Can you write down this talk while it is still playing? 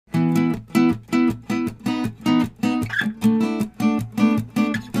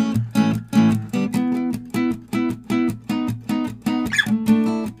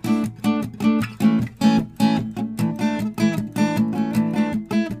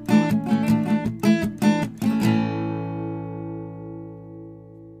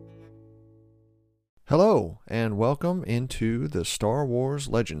and welcome into the Star Wars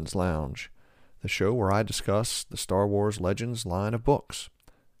Legends Lounge, the show where I discuss the Star Wars Legends line of books.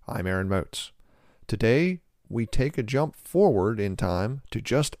 I'm Aaron Moats. Today, we take a jump forward in time to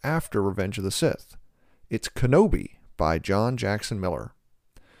just after Revenge of the Sith. It's Kenobi by John Jackson Miller.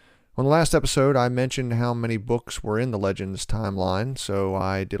 On the last episode, I mentioned how many books were in the Legends timeline, so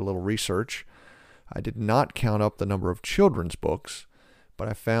I did a little research. I did not count up the number of children's books, but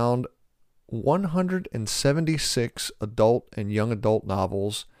I found 176 adult and young adult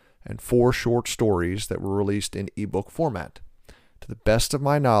novels and 4 short stories that were released in ebook format. To the best of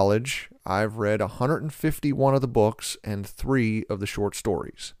my knowledge, I've read 151 of the books and 3 of the short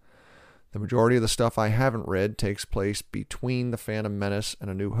stories. The majority of the stuff I haven't read takes place between The Phantom Menace and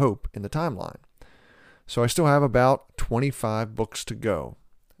A New Hope in the timeline. So I still have about 25 books to go,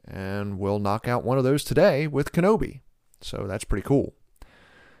 and we'll knock out one of those today with Kenobi. So that's pretty cool.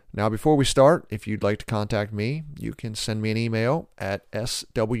 Now, before we start, if you'd like to contact me, you can send me an email at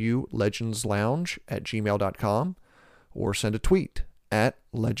swlegendslounge@gmail.com or send a tweet at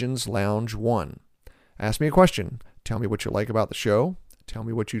legendslounge1. Ask me a question. Tell me what you like about the show. Tell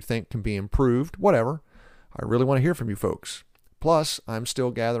me what you think can be improved. Whatever. I really want to hear from you folks. Plus, I'm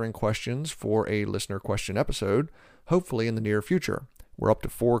still gathering questions for a listener question episode, hopefully in the near future. We're up to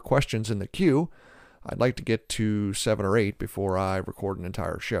 4 questions in the queue. I'd like to get to 7 or 8 before I record an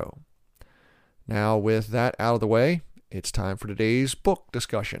entire show. Now, with that out of the way, it's time for today's book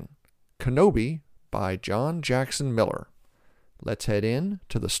discussion. Kenobi by John Jackson Miller. Let's head in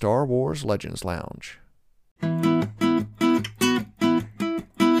to the Star Wars Legends Lounge.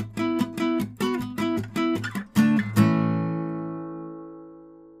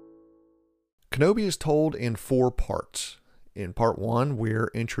 Kenobi is told in 4 parts. In part 1,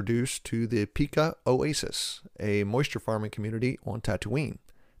 we're introduced to the Pika Oasis, a moisture farming community on Tatooine,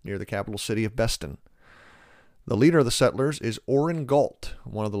 near the capital city of Beston. The leader of the settlers is Oren Galt,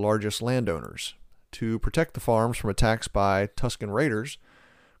 one of the largest landowners. To protect the farms from attacks by Tusken Raiders,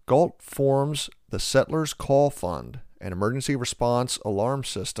 Galt forms the Settlers Call Fund, an emergency response alarm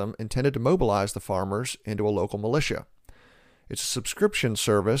system intended to mobilize the farmers into a local militia. It's a subscription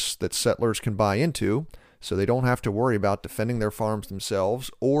service that settlers can buy into, so they don't have to worry about defending their farms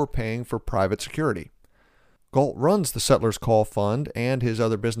themselves or paying for private security. Galt runs the Settlers Call Fund and his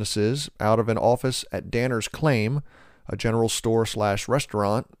other businesses out of an office at Danner's Claim, a general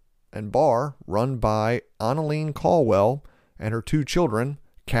store/restaurant and bar run by Annalene Caldwell and her 2 children,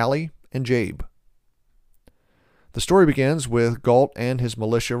 Callie and Jabe. The story begins with Galt and his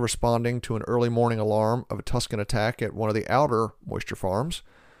militia responding to an early morning alarm of a Tusken attack at one of the outer moisture farms.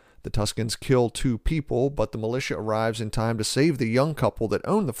 The Tuskens kill 2 people, but the militia arrives in time to save the young couple that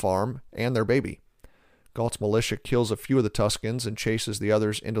own the farm and their baby. Galt's militia kills a few of the Tuskens and chases the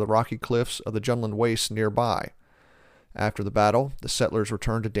others into the rocky cliffs of the Jundland Wastes nearby. After the battle, the settlers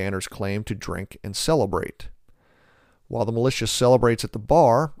return to Danner's Claim to drink and celebrate. While the militia celebrates at the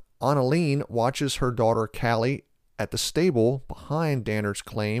bar, Annalene watches her daughter Callie at the stable behind Danner's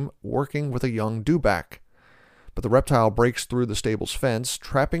Claim working with a young dewback. But the reptile breaks through the stable's fence,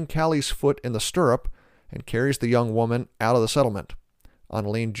 trapping Callie's foot in the stirrup, and carries the young woman out of the settlement.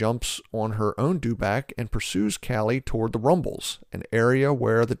 Annalene jumps on her own dewback and pursues Callie toward the Rumbles, an area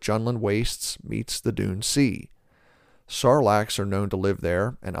where the Jundland Wastes meets the Dune Sea. Sarlaccs are known to live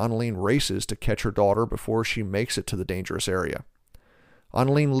there, and Annalene races to catch her daughter before she makes it to the dangerous area.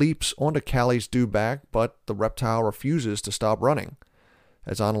 Annalene leaps onto Callie's dewback, but the reptile refuses to stop running.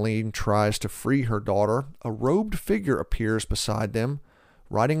 As Annalene tries to free her daughter, a robed figure appears beside them,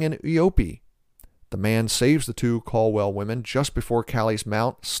 riding an Eopie. The man saves the 2 Caldwell women just before Callie's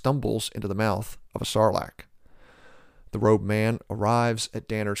mount stumbles into the mouth of a Sarlacc. The robed man arrives at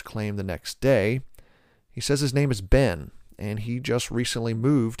Danner's Claim the next day. He says his name is Ben, and he just recently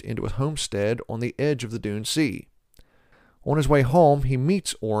moved into a homestead on the edge of the Dune Sea. On his way home, he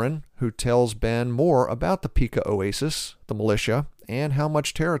meets Oren, who tells Ben more about the Pika Oasis, the militia, and how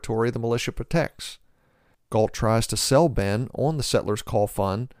much territory the militia protects. Galt tries to sell Ben on the Settlers Call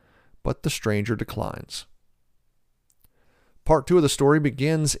Fund, but the stranger declines. Part 2 of the story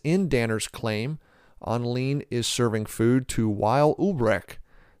begins in Danner's Claim. Annalene is serving food to Weil Ulbrich,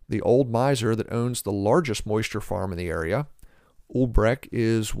 the old miser that owns the largest moisture farm in the area. Ulbrich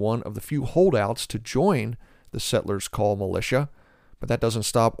is one of the few holdouts to join the Settlers Call militia, but that doesn't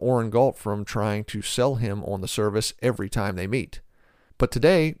stop Oren Galt from trying to sell him on the service every time they meet. But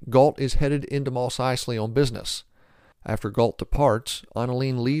today, Galt is headed into Mos Eisley on business. After Galt departs,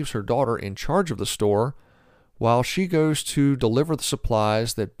 Annalene leaves her daughter in charge of the store while she goes to deliver the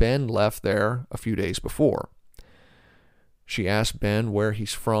supplies that Ben left there a few days before. She asks Ben where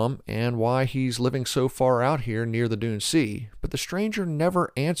he's from and why he's living so far out here near the Dune Sea, but the stranger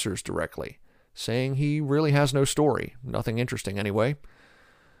never answers directly, saying he really has no story, nothing interesting anyway.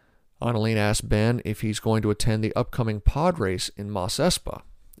 Annalene asks Ben if he's going to attend the upcoming pod race in Mos Espa.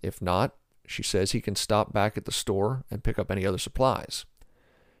 If not, she says he can stop back at the store and pick up any other supplies.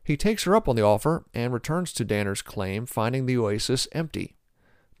 He takes her up on the offer and returns to Danner's claim, finding the oasis empty.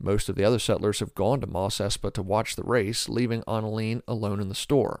 Most of the other settlers have gone to Mos Espa to watch the race, leaving Annalene alone in the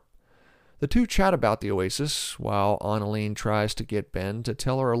store. The two chat about the oasis, while Annalene tries to get Ben to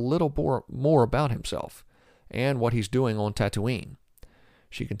tell her a little more about himself and what he's doing on Tatooine.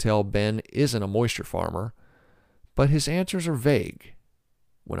 She can tell Ben isn't a moisture farmer, but his answers are vague.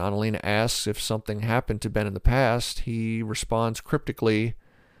 When Annalene asks if something happened to Ben in the past, he responds cryptically,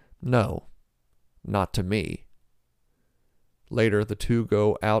 "No, not to me." Later, the two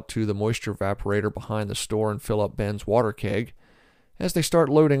go out to the moisture evaporator behind the store and fill up Ben's water keg. As they start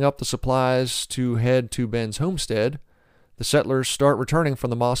loading up the supplies to head to Ben's homestead, the settlers start returning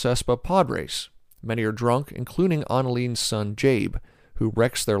from the Mos Espa pod race. Many are drunk, including Annalene's son Jabe, who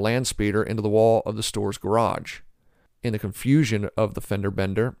wrecks their land speeder into the wall of the store's garage. In the confusion of the fender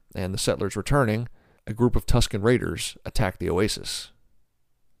bender and the settlers returning, a group of Tusken raiders attack the oasis.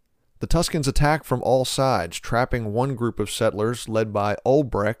 The Tuskens attack from all sides, trapping one group of settlers led by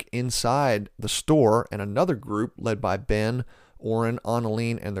Ulbrek inside the store and another group led by Ben, Oren,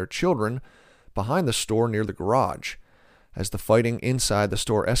 Annalene, and their children behind the store near the garage. As the fighting inside the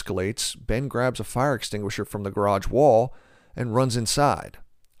store escalates, Ben grabs a fire extinguisher from the garage wall and runs inside.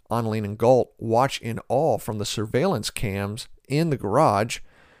 Annalene and Galt watch in awe from the surveillance cams in the garage.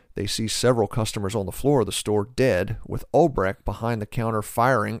 They see several customers on the floor of the store dead, with Ulbrek behind the counter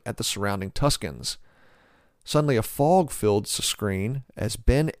firing at the surrounding Tuskens. Suddenly a fog fills the screen as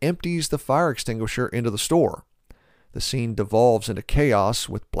Ben empties the fire extinguisher into the store. The scene devolves into chaos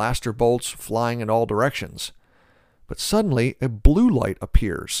with blaster bolts flying in all directions. But suddenly a blue light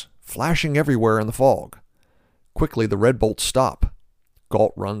appears, flashing everywhere in the fog. Quickly the red bolts stop.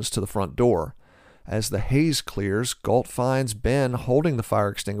 Galt runs to the front door. As the haze clears, Galt finds Ben holding the fire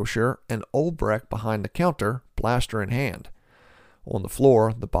extinguisher and Ulbrek behind the counter, blaster in hand. On the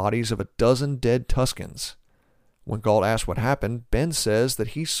floor, the bodies of a dozen dead Tuskens. When Galt asks what happened, Ben says that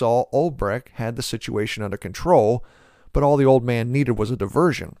he saw Ulbrek had the situation under control, but all the old man needed was a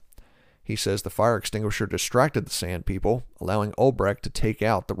diversion. He says the fire extinguisher distracted the Sand People, allowing Ulbrek to take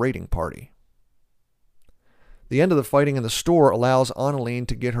out the raiding party. The end of the fighting in the store allows Annalene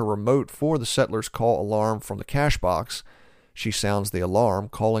to get her remote for the settlers' call alarm from the cash box. She sounds the alarm,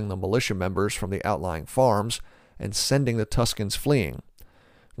 calling the militia members from the outlying farms and sending the Tuskens fleeing.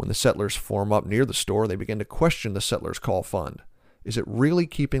 When the settlers form up near the store, they begin to question the settlers' call fund. Is it really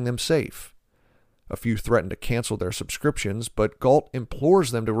keeping them safe? A few threaten to cancel their subscriptions, but Galt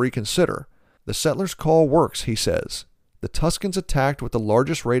implores them to reconsider. The settlers' call works, he says. The Tuskens attacked with the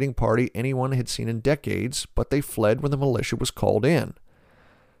largest raiding party anyone had seen in decades, but they fled when the militia was called in.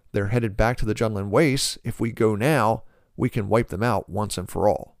 They're headed back to the Jundland Wastes. If we go now, we can wipe them out once and for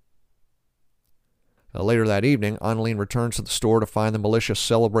all. Later that evening, Annalene returns to the store to find the militia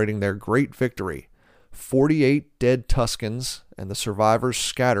celebrating their great victory. 48 dead Tuskens and the survivors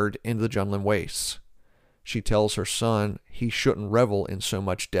scattered into the Jundland Wastes. She tells her son he shouldn't revel in so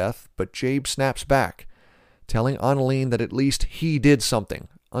much death, but Jabe snaps back, telling Annalene that at least he did something,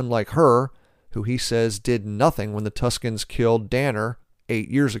 unlike her, who he says did nothing when the Tuskens killed Danner 8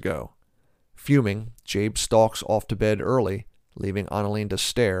 years ago. Fuming, Jabe stalks off to bed early, leaving Annalene to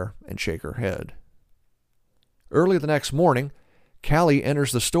stare and shake her head. Early the next morning, Callie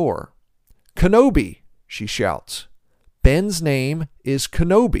enters the store. "Kenobi!" she shouts. "Ben's name is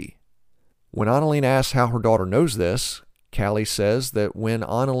Kenobi." When Annalene asks how her daughter knows this, Callie says that when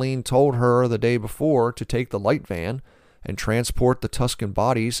Annalene told her the day before to take the light van and transport the Tusken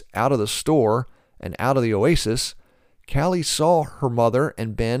bodies out of the store and out of the oasis, Callie saw her mother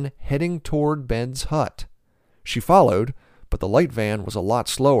and Ben heading toward Ben's hut. She followed, but the light van was a lot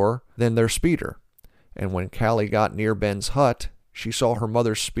slower than their speeder, and when Callie got near Ben's hut, she saw her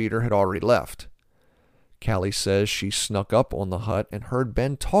mother's speeder had already left. Callie says she snuck up on the hut and heard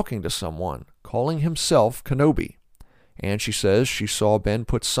Ben talking to someone, calling himself Kenobi. And she says she saw Ben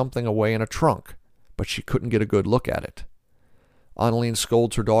put something away in a trunk, but she couldn't get a good look at it. Annalene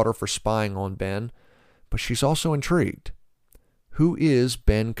scolds her daughter for spying on Ben, but she's also intrigued. Who is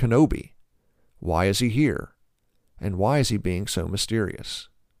Ben Kenobi? Why is he here? And why is he being so mysterious?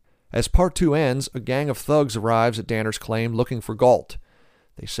 As part 2 ends, a gang of thugs arrives at Danner's claim looking for Galt.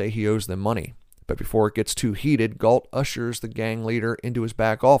 They say he owes them money, but before it gets too heated, Galt ushers the gang leader into his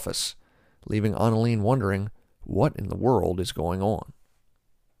back office, leaving Annalene wondering What in the world is going on?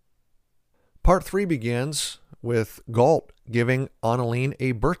 Part 3 begins with Galt giving Annalene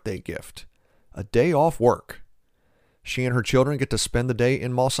a birthday gift, a day off work. She and her children get to spend the day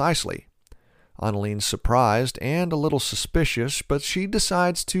in Mos Eisley. Annalene's surprised and a little suspicious, but she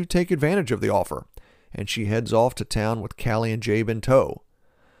decides to take advantage of the offer, and she heads off to town with Callie and Jabe in tow.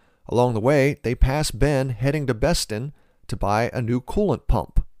 Along the way, they pass Ben heading to Beston to buy a new coolant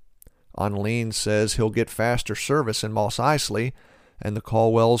pump. Annalene says he'll get faster service in Mos Eisley, and the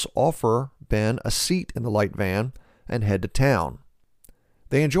Caldwells offer Ben a seat in the light van and head to town.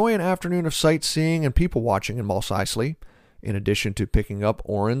 They enjoy an afternoon of sightseeing and people watching in Mos Eisley, in addition to picking up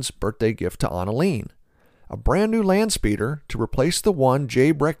Orrin's birthday gift to Annalene, a brand new land speeder to replace the one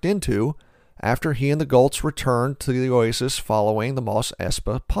Jabe wrecked into after he and the Galts returned to the Oasis following the Mos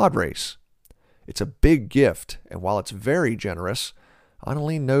Espa pod race. It's a big gift, and while it's very generous,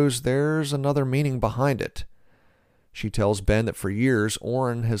 Annalene knows there's another meaning behind it. She tells Ben that for years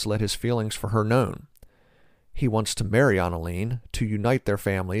Orrin has let his feelings for her known. He wants to marry Annalene, to unite their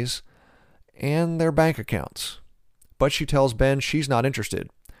families and their bank accounts. But she tells Ben she's not interested.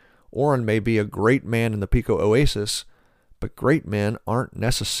 Orrin may be a great man in the Pico Oasis, but great men aren't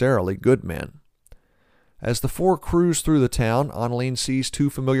necessarily good men. As the four cruise through the town, Annalene sees two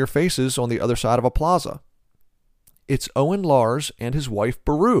familiar faces on the other side of a plaza. It's Owen Lars and his wife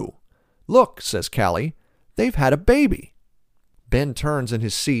Beru. "Look," says Callie, "they've had a baby." Ben turns in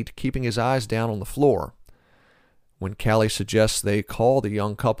his seat, keeping his eyes down on the floor. When Callie suggests they call the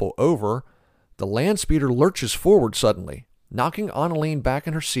young couple over, the land speeder lurches forward suddenly, knocking Annalene back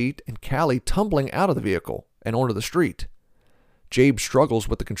in her seat and Callie tumbling out of the vehicle and onto the street. Jabe struggles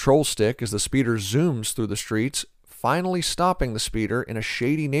with the control stick as the speeder zooms through the streets, finally stopping the speeder in a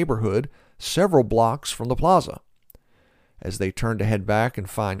shady neighborhood several blocks from the plaza. As they turn to head back and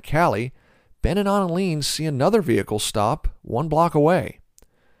find Callie, Ben and Annalene see another vehicle stop 1 block away.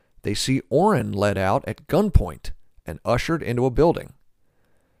 They see Orrin led out at gunpoint and ushered into a building.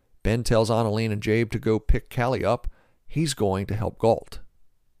 Ben tells Annalene and Jabe to go pick Callie up. He's going to help Galt.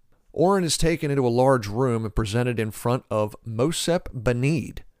 Orrin is taken into a large room and presented in front of Mosep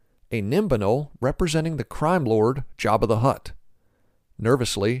Banid, a Nimbanol representing the crime lord Jabba the Hutt.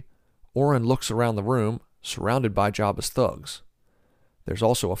 Nervously, Orrin looks around the room, surrounded by Jabba's thugs. There's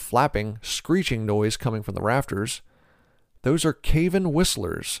also a flapping, screeching noise coming from the rafters. "Those are Kavan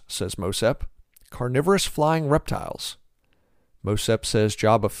whistlers," says Mosep, "carnivorous flying reptiles." Mosep says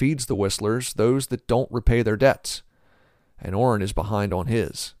Jabba feeds the whistlers those that don't repay their debts, and Orrin is behind on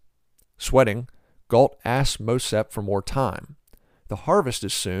his. Sweating, Galt asks Mosep for more time. The harvest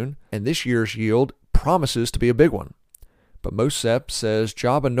is soon, and this year's yield promises to be a big one. But Mosep says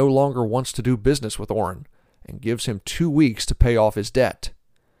Jabba no longer wants to do business with Orrin, and gives him 2 weeks to pay off his debt.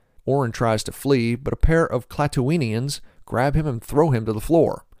 Orrin tries to flee, but a pair of Klatooinians grab him and throw him to the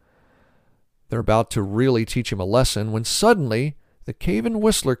floor. They're about to really teach him a lesson when suddenly the Kavan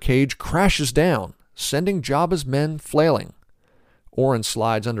Whistler cage crashes down, sending Jabba's men flailing. Orrin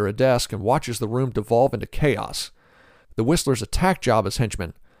slides under a desk and watches the room devolve into chaos. The Whistlers attack Jabba's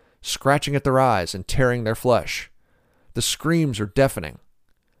henchmen, scratching at their eyes and tearing their flesh. The screams are deafening.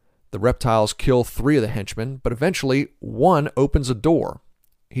 The reptiles kill 3 of the henchmen, but eventually one opens a door.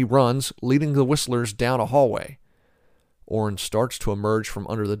 He runs, leading the Whistlers down a hallway. Orrin starts to emerge from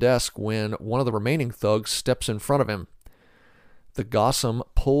under the desk when one of the remaining thugs steps in front of him. The Gossam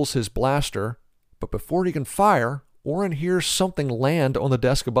pulls his blaster, but before he can fire, Orrin hears something land on the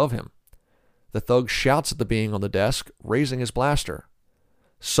desk above him. The thug shouts at the being on the desk, raising his blaster.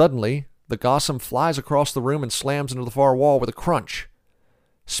 Suddenly, the Gossam flies across the room and slams into the far wall with a crunch.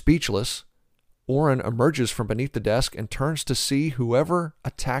 Speechless, Orrin emerges from beneath the desk and turns to see whoever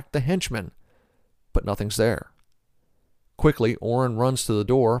attacked the henchman, but nothing's there. Quickly, Orrin runs to the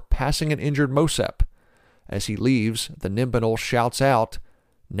door, passing an injured Mosep. As he leaves, the Nimbanol shouts out,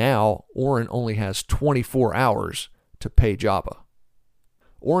 now Orrin only has 24 hours to pay Jabba.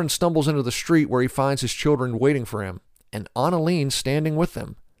 Orrin stumbles into the street where he finds his children waiting for him, and Annalene standing with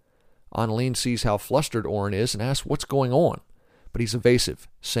them. Annalene sees how flustered Orrin is and asks what's going on, but he's evasive,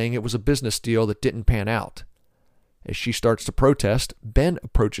 saying it was a business deal that didn't pan out. As she starts to protest, Ben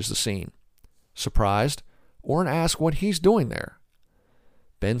approaches the scene. Surprised, Orrin asks what he's doing there.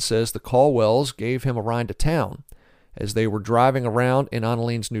 Ben says the Caldwells gave him a ride to town. As they were driving around in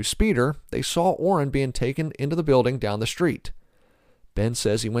Annalene's new speeder, they saw Orrin being taken into the building down the street. Ben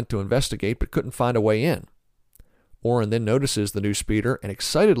says he went to investigate but couldn't find a way in. Orrin then notices the new speeder and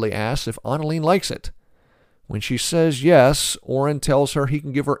excitedly asks if Annalene likes it. When she says yes, Orrin tells her he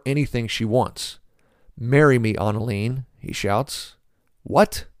can give her anything she wants. "Marry me, Annalene," he shouts.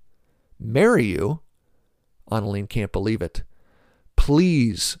 "What? Marry you?" Annalene can't believe it.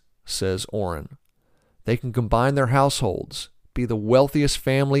 Please, says Oren. They can combine their households, be the wealthiest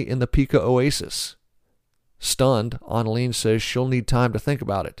family in the Pika Oasis. Stunned, Annalene says she'll need time to think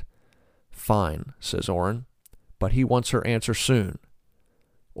about it. Fine, says Oren, but he wants her answer soon.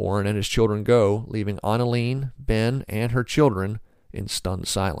 Oren and his children go, leaving Annalene, Ben, and her children in stunned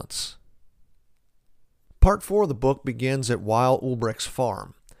silence. Part 4 of the book begins at Weil Ulbricht's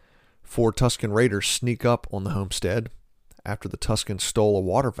farm. 4 Tusken Raiders sneak up on the homestead. After the Tuskens stole a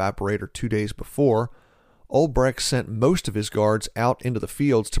water evaporator 2 days before, Ulbricht sent most of his guards out into the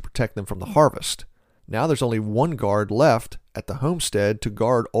fields to protect them from the harvest. Now there's only 1 guard left at the homestead to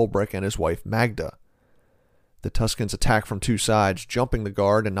guard Ulbricht and his wife Magda. The Tuskens attack from 2 sides, jumping the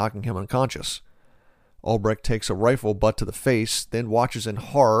guard and knocking him unconscious. Ulbricht takes a rifle butt to the face, then watches in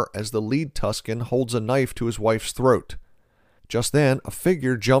horror as the lead Tusken holds a knife to his wife's throat. Just then, a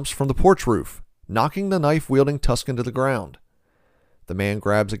figure jumps from the porch roof, knocking the knife-wielding Tusken to the ground. The man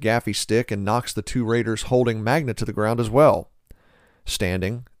grabs a gaffy stick and knocks the 2 raiders holding Magda to the ground as well.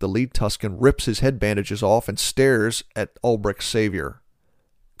 Standing, the lead Tusken rips his head bandages off and stares at Ulbricht's savior,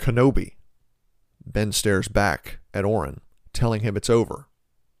 Kenobi. Ben stares back at Oren, telling him it's over.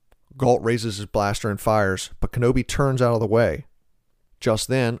 Galt raises his blaster and fires, but Kenobi turns out of the way. Just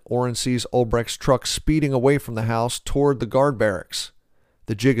then, Oren sees Ulbricht's truck speeding away from the house toward the guard barracks.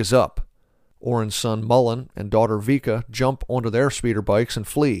 The jig is up. Oren's son Mullen and daughter Vika jump onto their speeder bikes and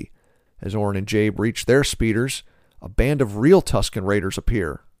flee. As Oren and Jabe reach their speeders, a band of real Tusken Raiders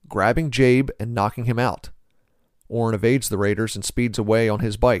appear, grabbing Jabe and knocking him out. Oren evades the Raiders and speeds away on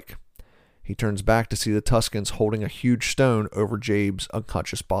his bike. He turns back to see the Tuskens holding a huge stone over Jabe's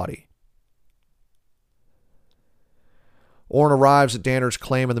unconscious body. Oren arrives at Danner's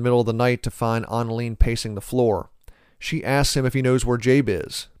claim in the middle of the night to find Annalene pacing the floor. She asks him if he knows where Jabe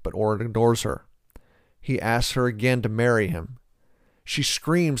is, but Oren ignores her. He asks her again to marry him. She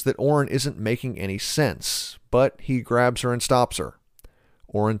screams that Oren isn't making any sense, but he grabs her and stops her.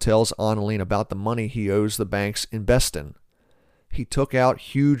 Oren tells Annalene about the money he owes the banks in Beston. He took out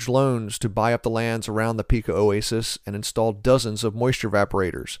huge loans to buy up the lands around the Pika Oasis and installed dozens of moisture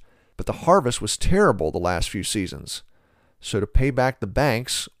evaporators, but the harvest was terrible the last few seasons. So to pay back the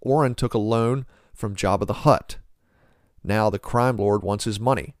banks, Oren took a loan from Jabba the Hutt. Now the crime lord wants his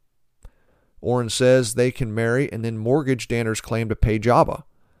money. Oren says they can marry and then mortgage Danner's claim to pay Jabba.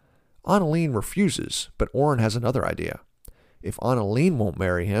 Annalene refuses, but Oren has another idea. If Annalene won't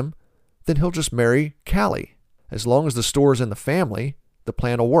marry him, then he'll just marry Callie. As long as the store's in the family, the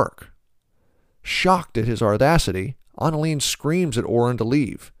plan will work. Shocked at his audacity, Annalene screams at Oren to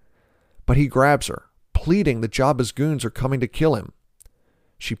leave. But he grabs her, pleading that Jabba's goons are coming to kill him.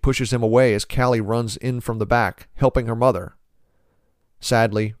 She pushes him away as Callie runs in from the back, helping her mother.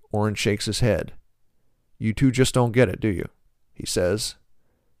 Sadly, Oren shakes his head. "You two just don't get it, do you?" he says.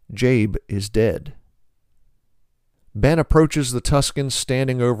 Jabe is dead. Ben approaches the Tuskens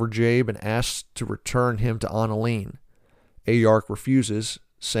standing over Jabe and asks to return him to Annalene. Ayark refuses,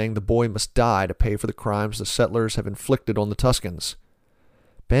 saying the boy must die to pay for the crimes the settlers have inflicted on the Tuskens.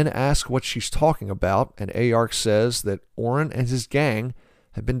 Ben asks what she's talking about, and Ayark says that Oren and his gang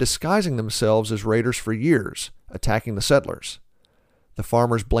have been disguising themselves as raiders for years, attacking the settlers. The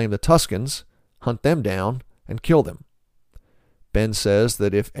farmers blame the Tuskens, hunt them down, and kill them. Ben says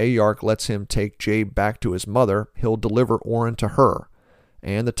that if Ayark lets him take Jabe back to his mother, he'll deliver Oren to her,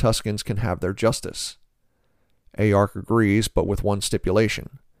 and the Tuskens can have their justice. Ayark agrees, but with one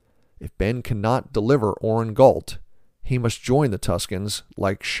stipulation. If Ben cannot deliver Oren Galt, he must join the Tuskens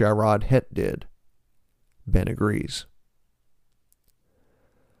like Sharad Het did. Ben agrees.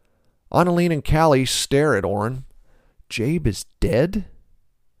 Annalene and Callie stare at Oren. Jabe is dead?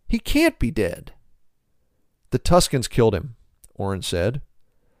 He can't be dead. The Tuskens killed him, Oren said.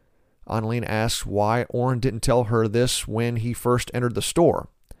 Annalene asks why Oren didn't tell her this when he first entered the store.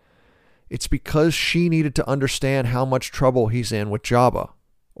 It's because she needed to understand how much trouble he's in with Jabba,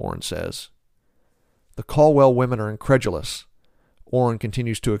 Oren says. The Caldwell women are incredulous. Oren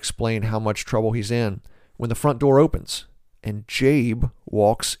continues to explain how much trouble he's in when the front door opens and Jabe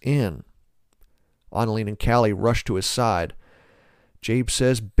walks in. Annalene and Callie rush to his side. Jabe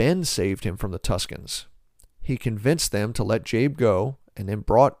says Ben saved him from the Tuskens. He convinced them to let Jabe go and then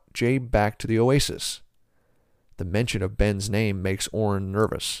brought Jabe back to the Oasis. The mention of Ben's name makes Oren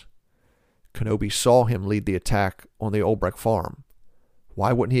nervous. Kenobi saw him lead the attack on the Ulbricht farm.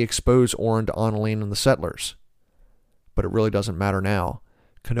 Why wouldn't he expose Oren to Annalene and the settlers? But it really doesn't matter now.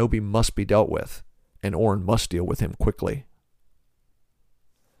 Kenobi must be dealt with, and Oren must deal with him quickly.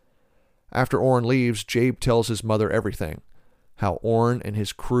 After Oren leaves, Jabe tells his mother everything. how Orrin and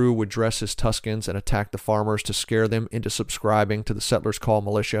his crew would dress as Tuskens and attack the farmers to scare them into subscribing to the Settlers' Call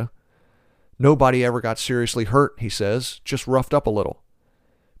militia. Nobody ever got seriously hurt, he says, just roughed up a little.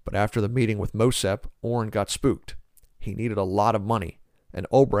 But after the meeting with Mosep, Orrin got spooked. He needed a lot of money, and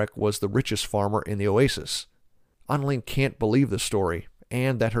Ulbrich was the richest farmer in the oasis. Annalene can't believe the story,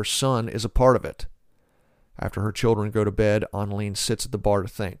 and that her son is a part of it. After her children go to bed, Annalene sits at the bar to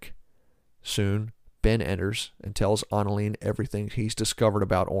think. Soon, Ben enters and tells Annalene everything he's discovered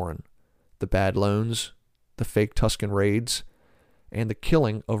about Orrin. The bad loans, the fake Tusken raids, and the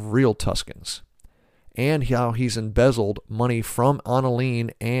killing of real Tuskens. And how he's embezzled money from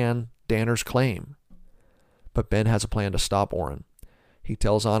Annalene and Danner's claim. But Ben has a plan to stop Orrin. He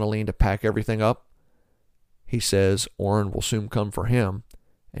tells Annalene to pack everything up. He says Orrin will soon come for him,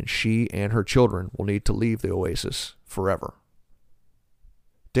 and she and her children will need to leave the oasis forever.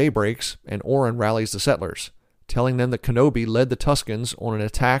 Day breaks, and Orrin rallies the settlers, telling them that Kenobi led the Tuskens on an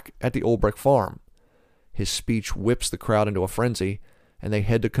attack at the Ulbrich farm. His speech whips the crowd into a frenzy, and they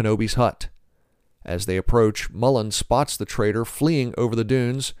head to Kenobi's hut. As they approach, Mullen spots the traitor fleeing over the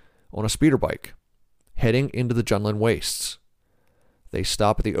dunes on a speeder bike, heading into the Jundland wastes. They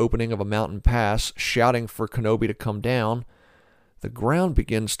stop at the opening of a mountain pass, shouting for Kenobi to come down. The ground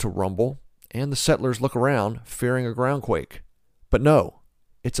begins to rumble, and the settlers look around, fearing a groundquake. But no,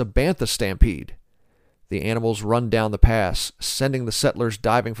 it's a bantha stampede. The animals run down the pass, sending the settlers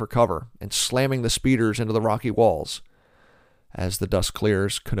diving for cover and slamming the speeders into the rocky walls. As the dust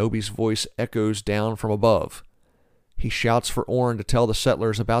clears, Kenobi's voice echoes down from above. He shouts for Orrin to tell the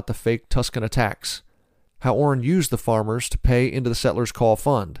settlers about the fake Tusken attacks, how Orrin used the farmers to pay into the Settlers' Call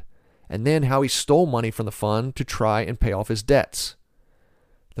fund, and then how he stole money from the fund to try and pay off his debts.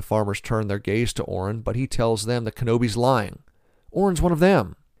 The farmers turn their gaze to Orrin, but he tells them that Kenobi's lying. Orrin's one of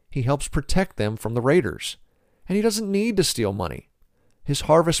them. He helps protect them from the raiders, and he doesn't need to steal money. His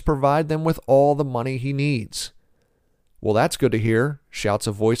harvests provide them with all the money he needs. Well, that's good to hear, shouts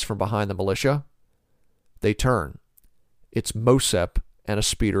a voice from behind the militia. They turn. It's Mosep and a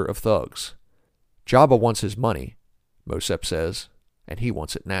speeder of thugs. Jabba wants his money, Mosep says, and he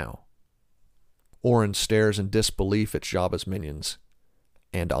wants it now. Orrin stares in disbelief at Jabba's minions,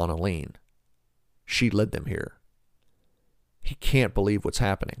 and Annalene. She led them here. He can't believe what's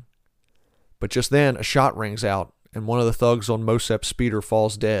happening. But just then, a shot rings out, and one of the thugs on Mosep's speeder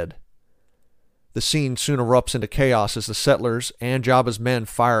falls dead. The scene soon erupts into chaos as the settlers and Jabba's men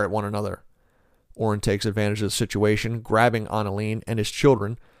fire at one another. Orrin takes advantage of the situation, grabbing Annalene and his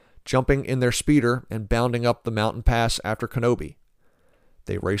children, jumping in their speeder and bounding up the mountain pass after Kenobi.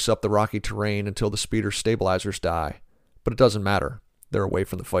 They race up the rocky terrain until the speeder's stabilizers die, but it doesn't matter. They're away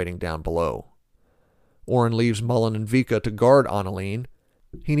from the fighting down below. Orrin leaves Mullen and Vika to guard Annalene.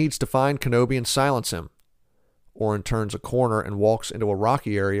 He needs to find Kenobi and silence him. Orrin turns a corner and walks into a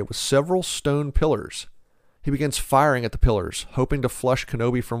rocky area with several stone pillars. He begins firing at the pillars, hoping to flush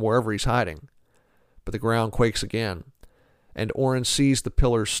Kenobi from wherever he's hiding. But the ground quakes again, and Orrin sees the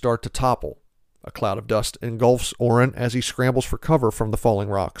pillars start to topple. A cloud of dust engulfs Orrin as he scrambles for cover from the falling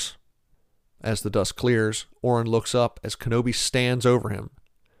rocks. As the dust clears, Orrin looks up as Kenobi stands over him.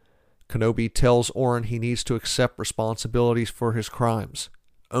 Kenobi tells Orrin he needs to accept responsibilities for his crimes.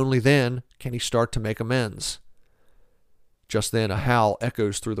 Only then can he start to make amends. Just then, a howl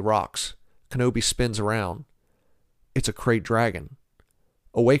echoes through the rocks. Kenobi spins around. It's a Krayt dragon,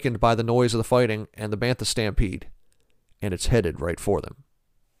 awakened by the noise of the fighting and the bantha stampede, and it's headed right for them.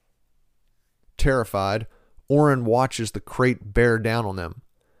 Terrified, Orrin watches the Krayt bear down on them.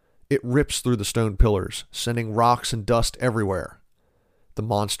 It rips through the stone pillars, sending rocks and dust everywhere. The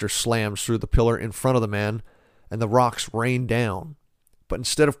monster slams through the pillar in front of the man, and the rocks rain down. But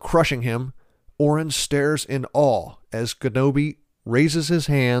instead of crushing him, Orrin stares in awe as Kenobi raises his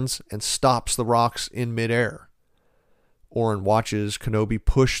hands and stops the rocks in midair. Orrin watches Kenobi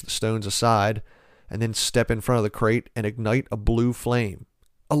push the stones aside and then step in front of the Krayt and ignite a blue flame.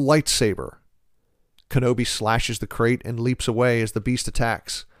 A lightsaber. Kenobi slashes the Krayt and leaps away as the beast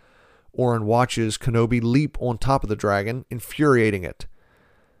attacks. Orrin watches Kenobi leap on top of the dragon, infuriating it.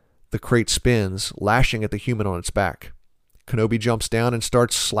 The Krayt spins, lashing at the human on its back. Kenobi jumps down and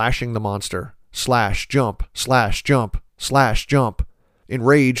starts slashing the monster. Slash, jump, slash, jump, slash, jump.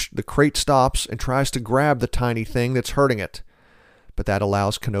 Enraged, the Krayt stops and tries to grab the tiny thing that's hurting it. But that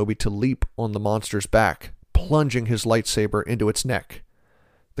allows Kenobi to leap on the monster's back, plunging his lightsaber into its neck.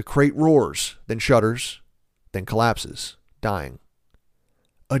 The Krayt roars, then shudders, then collapses, dying.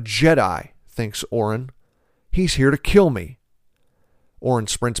 A Jedi, thinks Orrin. He's here to kill me. Orrin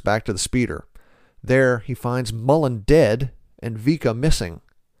sprints back to the speeder. There, he finds Mullen dead and Vika missing.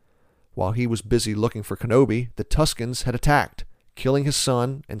 While he was busy looking for Kenobi, the Tuskens had attacked, killing his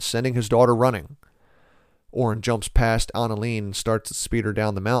son and sending his daughter running. Orin jumps past Annalene and starts to speed her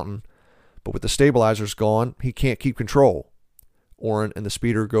down the mountain, but with the stabilizers gone, he can't keep control. Orin and the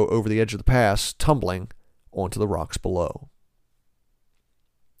speeder go over the edge of the pass, tumbling onto the rocks below.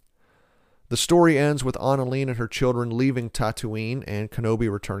 The story ends with Annalene and her children leaving Tatooine and Kenobi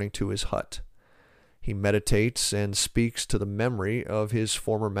returning to his hut. He meditates and speaks to the memory of his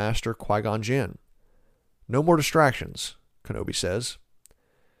former master Qui-Gon Jinn. No more distractions, Kenobi says.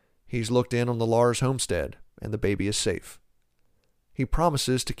 He's looked in on the Lars homestead, and the baby is safe. He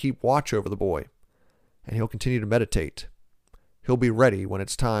promises to keep watch over the boy, and he'll continue to meditate. He'll be ready when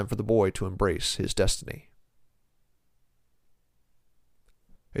it's time for the boy to embrace his destiny.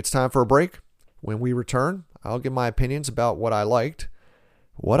 It's time for a break. When we return, I'll give my opinions about what I liked,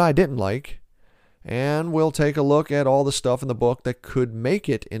 what I didn't like, and we'll take a look at all the stuff in the book that could make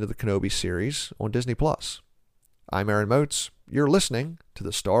it into the Kenobi series on Disney+. I'm Aaron Moats. You're listening to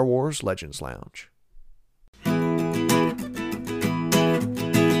the Star Wars Legends Lounge.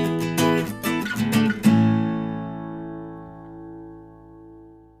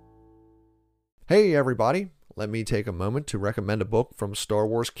 Hey everybody, let me take a moment to recommend a book from Star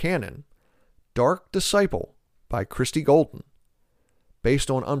Wars canon, Dark Disciple by Christie Golden.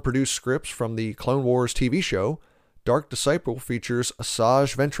 Based on unproduced scripts from the Clone Wars TV show, Dark Disciple features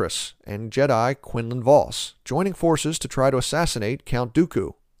Asajj Ventress and Jedi Quinlan Vos joining forces to try to assassinate Count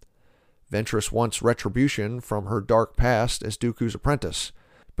Dooku. Ventress wants retribution from her dark past as Dooku's apprentice,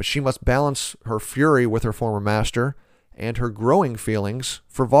 but she must balance her fury with her former master and her growing feelings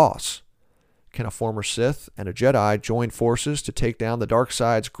for Vos. Can a former Sith and a Jedi join forces to take down the dark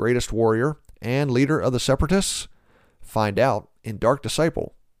side's greatest warrior and leader of the Separatists? Find out in Dark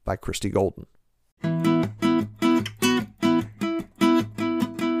Disciple by Christie Golden.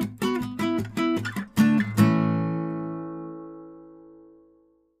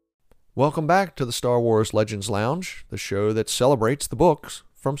 Welcome back to the Star Wars Legends Lounge, the show that celebrates the books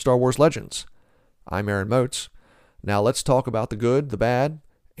from Star Wars Legends. I'm Aaron Moats. Now let's talk about the good, the bad,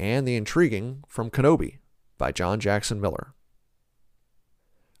 and the intriguing from Kenobi by John Jackson Miller.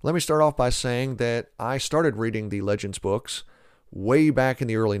 Let me start off by saying that I started reading the Legends books way back in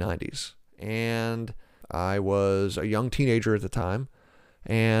the early 90s, and I was a young teenager at the time,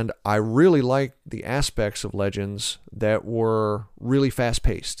 and I really liked the aspects of Legends that were really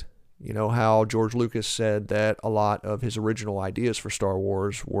fast-paced. You know how George Lucas said that a lot of his original ideas for Star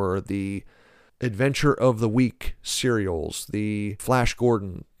Wars were the Adventure of the Week serials, the Flash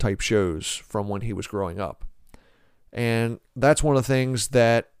Gordon type shows from when he was growing up. And that's one of the things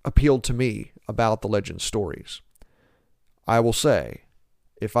that appealed to me about the Legends stories. I will say,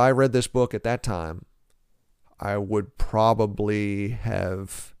 if I read this book at that time, I would probably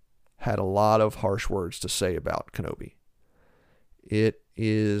have had a lot of harsh words to say about Kenobi. It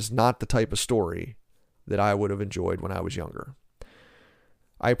is not the type of story that I would have enjoyed when I was younger.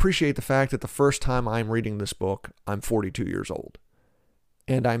 I appreciate the fact that the first time I'm reading this book, I'm 42 years old.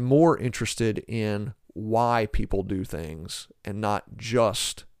 And I'm more interested in why people do things and not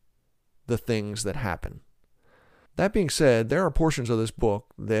just the things that happen. That being said, there are portions of this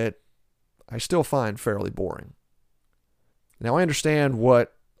book that I still find fairly boring. Now, I understand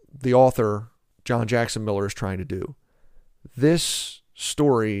what the author, John Jackson Miller, is trying to do. This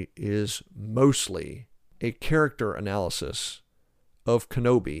story is mostly a character analysis of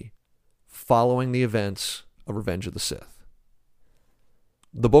Kenobi following the events of Revenge of the Sith.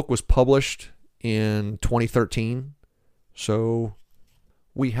 The book was published in 2013, so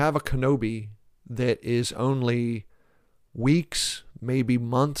we have a Kenobi that is only weeks, maybe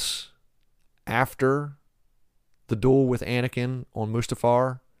months after the duel with Anakin on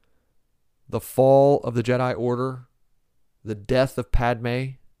Mustafar, the fall of the Jedi Order, the death of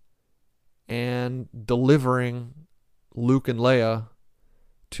Padme, and delivering Luke and Leia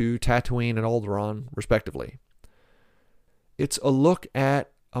to Tatooine and Alderaan, respectively. It's a look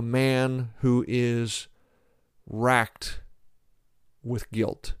at a man who is racked with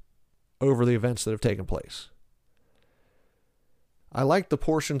guilt over the events that have taken place. I like the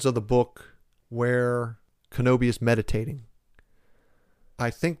portions of the book where Kenobi is meditating. I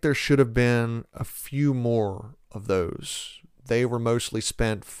think there should have been a few more of those. They were mostly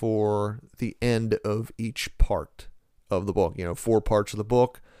spent for the end of each part of the book. 4 parts of the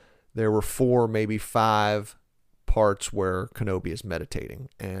book. There were 4, maybe 5 parts where Kenobi is meditating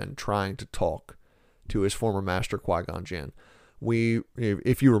and trying to talk to his former master Qui-Gon Jinn.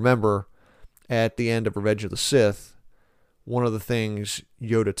 If you remember, at the end of Revenge of the Sith, one of the things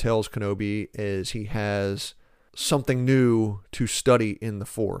Yoda tells Kenobi is he has something new to study in the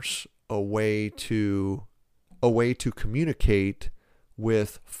Force, a way to a way to communicate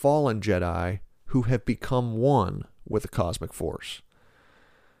with fallen Jedi who have become one with the cosmic force.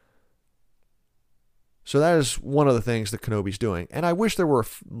 So that is one of the things that Kenobi's doing, and I wish there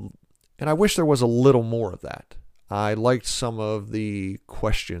was a little more of that. I liked some of the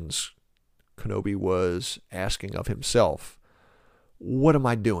questions Kenobi was asking of himself. What am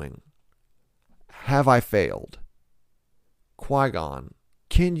I doing? Have I failed? Qui-Gon,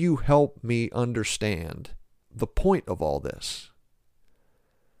 can you help me understand the point of all this?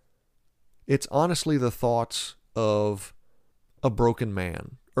 It's honestly the thoughts of a broken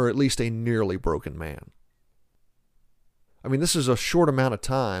man, or at least a nearly broken man. I mean, this is a short amount of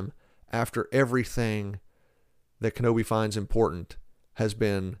time after everything that Kenobi finds important has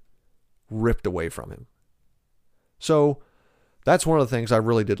been ripped away from him. So that's one of the things I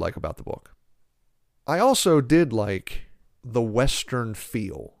really did like about the book. I also did like the Western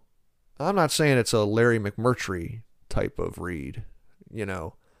feel. I'm not saying it's a Larry McMurtry type of read,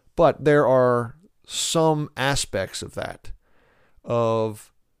 but there are some aspects of that,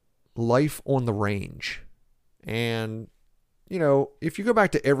 of life on the range. And, if you go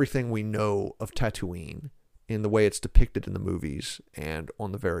back to everything we know of Tatooine in the way it's depicted in the movies and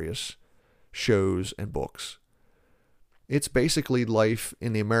on the various shows and books, it's basically life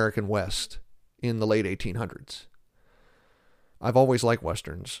in the American West in the late 1800s. I've always liked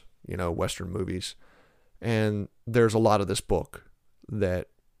Westerns, Western movies, and there's a lot of this book that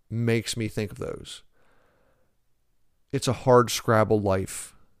makes me think of those. It's a hard-scrabble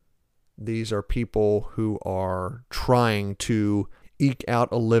life. These are people who are trying to eke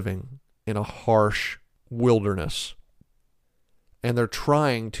out a living in a harsh wilderness. And they're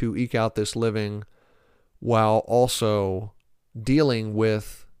trying to eke out this living while also dealing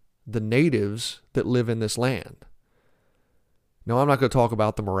with the natives that live in this land. Now, I'm not going to talk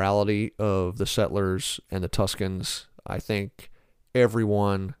about the morality of the settlers and the Tuskens. I think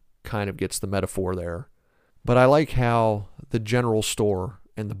everyone kind of gets the metaphor there. But I like how the general store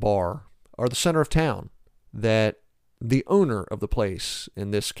and the bar are the center of town, that the owner of the place,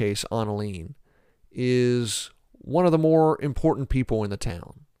 in this case Annalene, is one of the more important people in the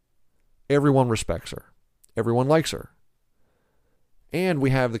town. Everyone respects her. Everyone likes her. And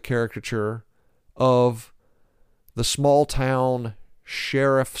we have the caricature of the small town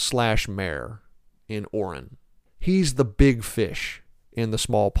sheriff/mayor in Orin. He's the big fish in the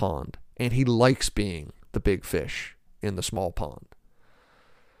small pond, and he likes being the big fish in the small pond.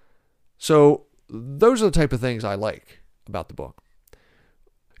 So those are the type of things I like about the book.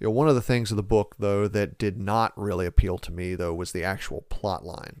 One of the things of the book, though, that did not really appeal to me, though, was the actual plot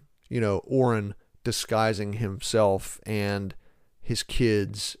line. Orin disguising himself and his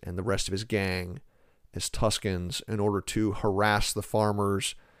kids and the rest of his gang as Tuskens in order to harass the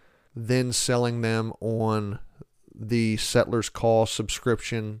farmers, then selling them on the Settlers Call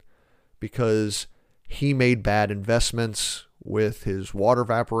subscription because he made bad investments with his water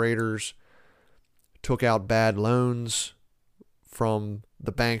evaporators, took out bad loans from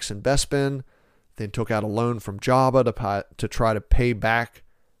the banks in Bespin, then took out a loan from Jabba to try to pay back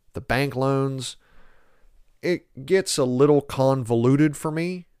the bank loans. It gets a little convoluted for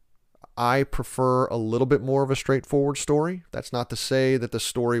me. I prefer a little bit more of a straightforward story. That's not to say that the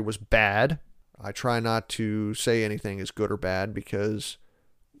story was bad. I try not to say anything is good or bad because,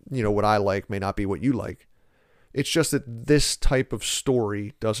 what I like may not be what you like. It's just that this type of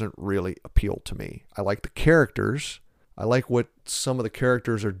story doesn't really appeal to me. I like the characters. I like what some of the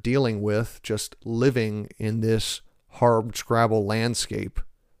characters are dealing with, just living in this hard-scrabble landscape.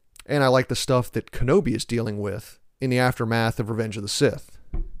 And I like the stuff that Kenobi is dealing with in the aftermath of Revenge of the Sith.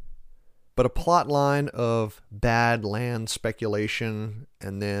 But a plot line of bad land speculation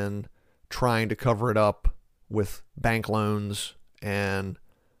and then trying to cover it up with bank loans and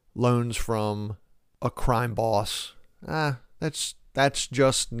loans from a crime boss, that's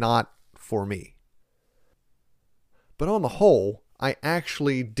just not for me. But on the whole, I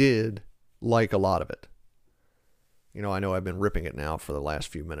actually did like a lot of it. I know I've been ripping it now for the last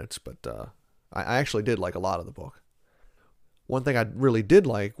few minutes, but I actually did like a lot of the book. One thing I really did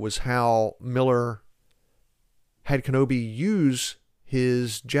like was how Miller had Kenobi use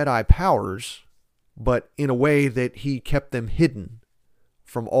his Jedi powers, but in a way that he kept them hidden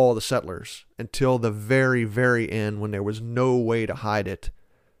from all the settlers until the very, very end, when there was no way to hide it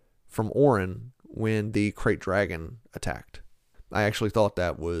from Orin when the Krayt Dragon attacked. I actually thought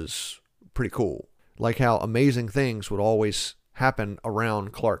that was pretty cool. Like how amazing things would always happen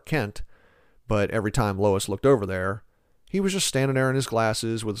around Clark Kent, but every time Lois looked over there, he was just standing there in his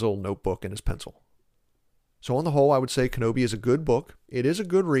glasses with his old notebook and his pencil. So on the whole, I would say Kenobi is a good book. It is a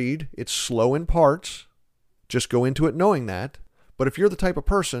good read. It's slow in parts. just go into it knowing that. But if you're the type of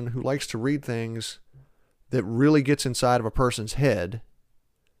person who likes to read things that really gets inside of a person's head,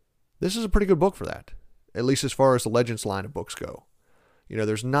 this is a pretty good book for that, at least as far as the Legends line of books go. You know,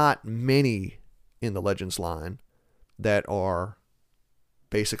 there's not many in the Legends line that are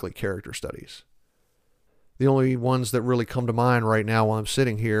basically character studies. The only ones that really come to mind right now while I'm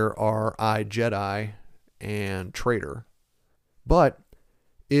sitting here are I, Jedi and Traitor. But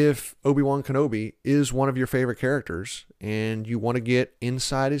if Obi-Wan Kenobi is one of your favorite characters and you want to get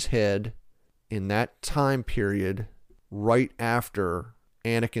inside his head in that time period right after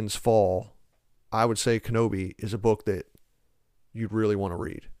Anakin's fall, I would say Kenobi is a book that you'd really want to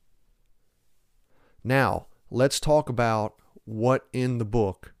read. Now, let's talk about what in the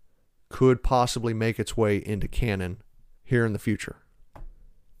book could possibly make its way into canon here in the future.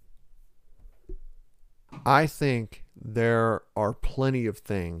 I think there are plenty of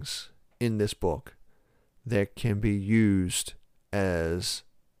things in this book that can be used as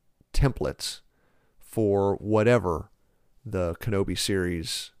templates for whatever the Kenobi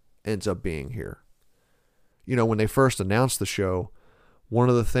series ends up being here. You know, when they first announced the show, one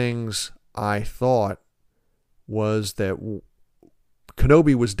of the things I thought was that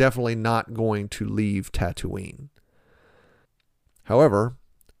Kenobi was definitely not going to leave Tatooine. However,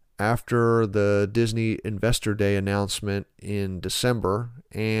 after the Disney Investor Day announcement in December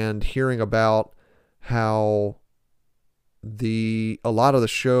and hearing about how a lot of the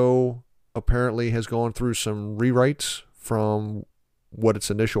show apparently has gone through some rewrites from what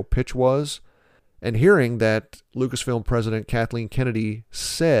its initial pitch was, and hearing that Lucasfilm president Kathleen Kennedy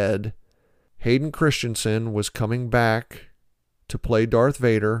said Hayden Christensen was coming back to play Darth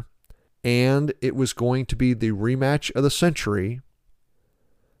Vader and it was going to be the rematch of the century,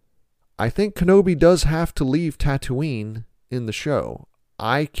 I think Kenobi does have to leave Tatooine in the show.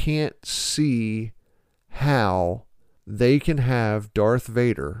 I can't see how they can have Darth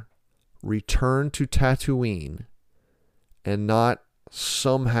Vader return to Tatooine and not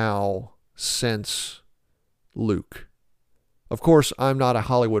somehow sense Luke. Of course, I'm not a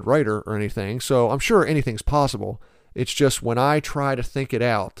Hollywood writer or anything, so I'm sure anything's possible. It's just when I try to think it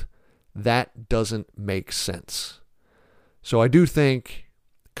out, that doesn't make sense. So I do think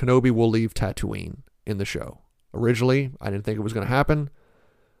Kenobi will leave Tatooine in the show. Originally, I didn't think it was going to happen,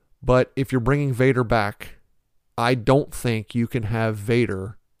 but if you're bringing Vader back, I don't think you can have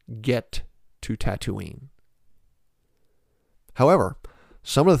Vader get to Tatooine. However,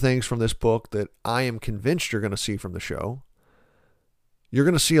 some of the things from this book that I am convinced you're going to see from the show, you're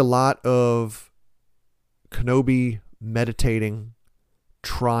going to see a lot of Kenobi meditating,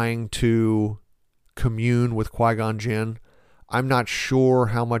 trying to commune with Qui-Gon Jinn. I'm not sure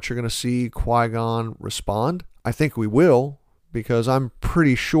how much you're going to see Qui-Gon respond. I think we will, because I'm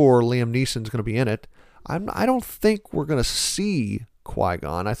pretty sure Liam Neeson's going to be in it. I don't think we're going to see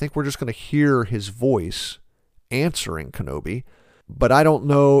Qui-Gon. I think we're just going to hear his voice answering Kenobi. But I don't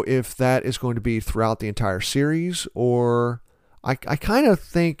know if that is going to be throughout the entire series, or I kind of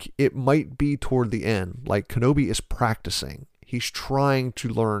think it might be toward the end. Like Kenobi is practicing. He's trying to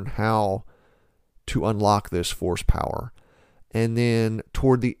learn how to unlock this Force power. And then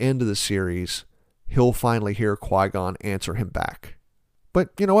toward the end of the series, he'll finally hear Qui-Gon answer him back.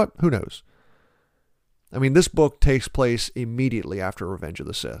 But you know what? Who knows? I mean, this book takes place immediately after Revenge of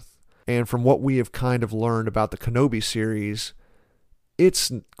the Sith. And from what we have kind of learned about the Kenobi series,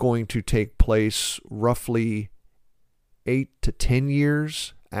 it's going to take place roughly 8 to 10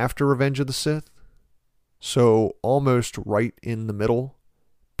 years after Revenge of the Sith. So almost right in the middle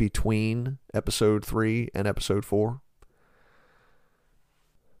between Episode 3 and Episode 4.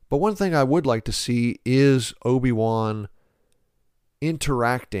 But one thing I would like to see is Obi-Wan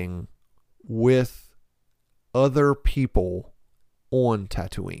interacting with other people on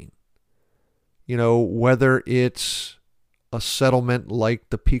Tatooine. You know, whether it's a settlement like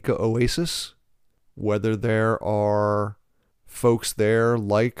the Pika Oasis, whether there are folks there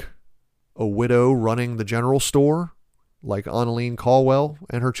like a widow running the general store, like Annalene Caldwell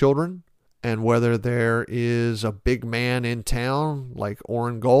and her children, and whether there is a big man in town like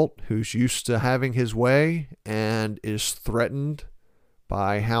Oren Galt who's used to having his way and is threatened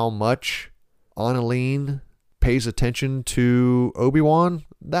by how much Annalene pays attention to Obi-Wan,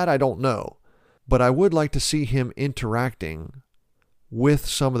 that I don't know. But I would like to see him interacting with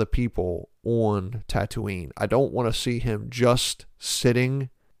some of the people on Tatooine. I don't want to see him just sitting.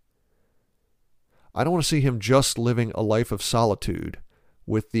 I don't want to see him just living a life of solitude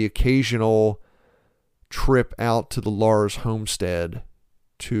with the occasional trip out to the Lars homestead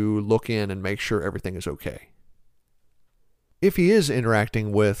to look in and make sure everything is okay. if he is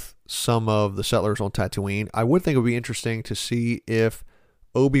interacting with some of the settlers on Tatooine, I would think it would be interesting to see if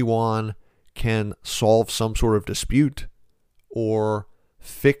Obi-Wan can solve some sort of dispute or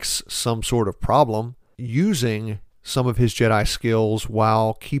fix some sort of problem using some of his Jedi skills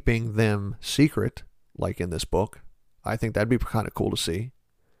while keeping them secret, like in this book. I think that'd be kind of cool to see.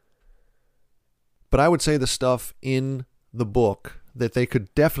 But I would say the stuff in the book that they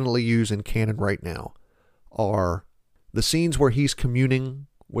could definitely use in canon right now are the scenes where he's communing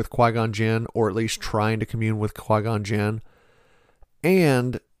with Qui-Gon Jinn, or at least trying to commune with Qui-Gon Jinn,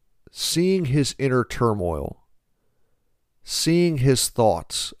 and seeing his inner turmoil, seeing his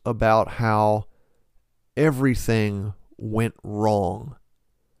thoughts about how everything went wrong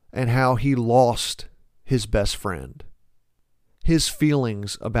and how he lost his best friend. His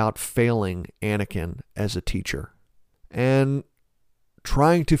feelings about failing Anakin as a teacher, and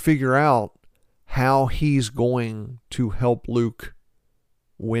trying to figure out how he's going to help Luke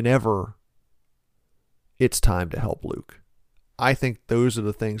whenever it's time to help Luke. I think those are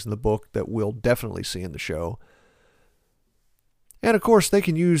the things in the book that we'll definitely see in the show. And of course, they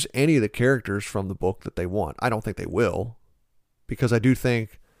can use any of the characters from the book that they want. I don't think they will, because I do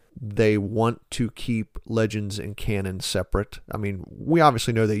think they want to keep Legends and canon separate. I mean, we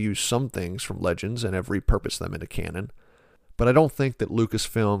obviously know they use some things from Legends and have repurposed them into canon, but I don't think that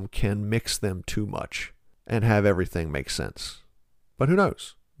Lucasfilm can mix them too much and have everything make sense. But who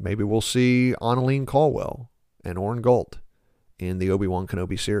knows? Maybe we'll see Annalene Caldwell and Orn Gult in the Obi-Wan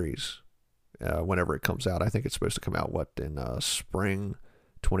Kenobi series whenever it comes out. I think it's supposed to come out, in spring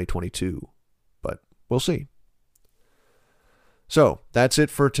 2022, but we'll see. So that's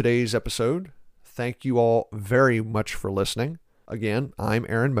it for today's episode. Thank you all very much for listening. Again, I'm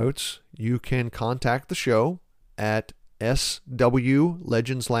Aaron Moats. You can contact the show at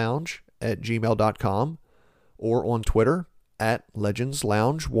swlegendslounge@gmail.com or on Twitter at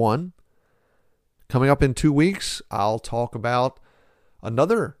legendslounge1. Coming up in 2 weeks, I'll talk about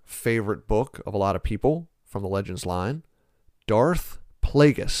another favorite book of a lot of people from the Legends line, Darth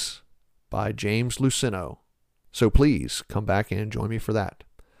Plagueis by James Luceno. So please come back and join me for that.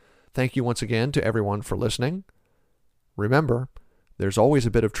 Thank you once again to everyone for listening. Remember, there's always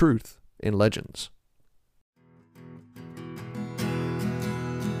a bit of truth in Legends.